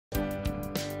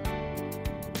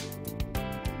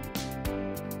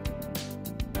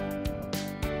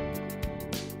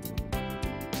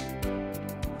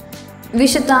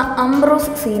വിശുദ്ധ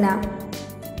അംബ്രോസ് സീന.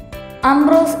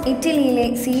 അംബ്രോസ് ഇറ്റലിയിലെ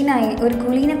സീനായിൽ ഒരു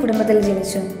കുലീന കുടുംബത്തിൽ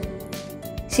ജനിച്ചു.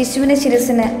 ശിശുവിൻ്റെ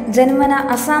ശിരസിന് ജന്മന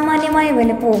അസാമാന്യമായ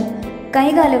വലുപ്പവും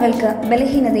കൈകാലുകൾക്ക്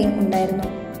ബലഹീനതയും ഉണ്ടായിരുന്നു.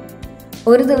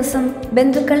 ഒരു ദിവസം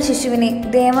ബന്ധുക്കൾ ശിശുവിനെ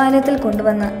ദേവാലയത്തിൽ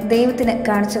കൊണ്ടുവന്ന് ദൈവത്തിന്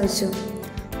കാഴ്ചവെച്ചു.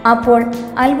 അപ്പോൾ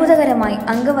അത്ഭുതകരമായി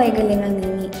അംഗവൈകല്യങ്ങൾ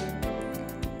നീങ്ങി.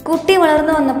 കുട്ടി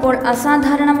വളർന്നു വന്നപ്പോൾ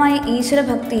അസാധാരണമായ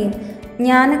ഈശ്വരഭക്തിയും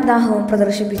ജ്ഞാനദാഹവും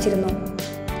പ്രദർശിപ്പിച്ചിരുന്നു.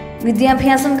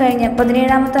 വിദ്യാഭ്യാസം കഴിഞ്ഞ്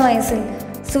 17-ാമത്തെ വയസ്സിൽ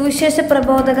സുവിശേഷ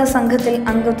പ്രബോധക സംഘത്തിൽ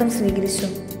അംഗത്വം സ്വീകരിച്ചു.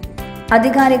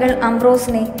 അധികാരികൾ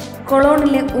അംബ്രോസിനെ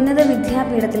കൊളോണിലെ ഉന്നത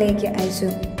വിദ്യാപീഠത്തിലേക്ക് അയച്ചു.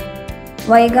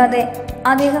 വൈകാതെ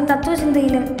അദ്ദേഹം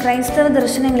തത്വചിന്തയിലും ക്രൈസ്തവ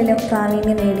ദർശനങ്ങളിലും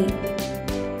പ്രാവീണ്യം നേടി.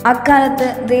 അക്കാലത്ത്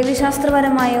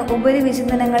ദൈവശാസ്ത്രപരമായ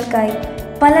ഉപരിവിചിന്തനങ്ങൾക്കായി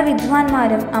പല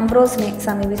വിദ്വാൻമാരും അംബ്രോസിനെ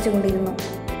സമീപിച്ചുകൊണ്ടിരുന്നു.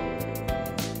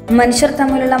 മനുഷ്യർ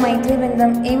തമ്മിലുള്ള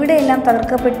മൈത്രിബന്ധം എവിടെയെല്ലാം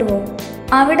തകർക്കപ്പെട്ടുവോ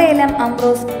അവിടെയെല്ലാം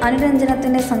അംബ്രോസ്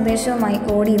അനുരഞ്ജനത്തിൻ്റെ സന്ദേശവുമായി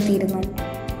ഓടിയെത്തിയിരുന്നു.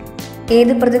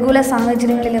 ഏത് പ്രതികൂല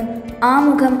സാഹചര്യങ്ങളിലും ആ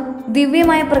മുഖം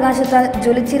ദിവ്യമായ പ്രകാശത്താൽ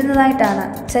ജ്വലിച്ചിരുന്നതായിട്ടാണ്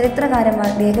ചരിത്രകാരന്മാർ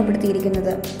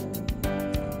രേഖപ്പെടുത്തിയിരിക്കുന്നത്.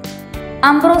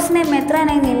 അംബ്രോസിനെ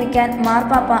മെത്രാനായി നിയമിക്കാൻ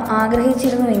മാർപ്പാപ്പ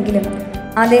ആഗ്രഹിച്ചിരുന്നുവെങ്കിലും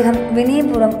അദ്ദേഹം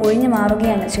വിനയപൂർവ്വം ഒഴിഞ്ഞു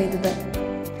മാറുകയാണ് ചെയ്തത്.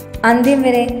 അന്ത്യം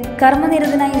വരെ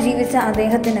കർമ്മനിരതനായി ജീവിച്ച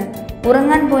അദ്ദേഹത്തിന്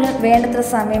ഉറങ്ങാൻ പോലും വേണ്ടത്ര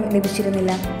സമയം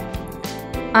ലഭിച്ചിരുന്നില്ല.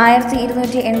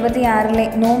 1286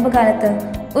 നോമ്പ് കാലത്ത്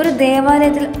ഒരു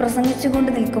ദേവാലയത്തിൽ പ്രസംഗിച്ചുകൊണ്ട്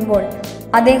നിൽക്കുമ്പോൾ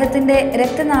അദ്ദേഹത്തിൻ്റെ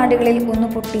രക്തനാടികളിൽ ഒന്ന്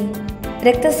പൊട്ടി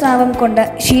രക്തസ്രാവം കൊണ്ട്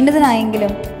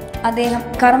ക്ഷീണിതനായെങ്കിലും അദ്ദേഹം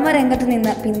കർമ്മരംഗത്ത്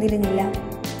നിന്ന് പിന്തിരിഞ്ഞില്ല.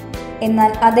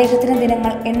 എന്നാൽ അദ്ദേഹത്തിൻ്റെ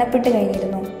ദിനങ്ങൾ എണ്ണപ്പെട്ട്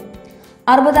കഴിഞ്ഞിരുന്നു.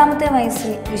 60-ാമത്തെ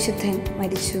വയസ്സിൽ വിശുദ്ധൻ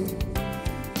മരിച്ചു.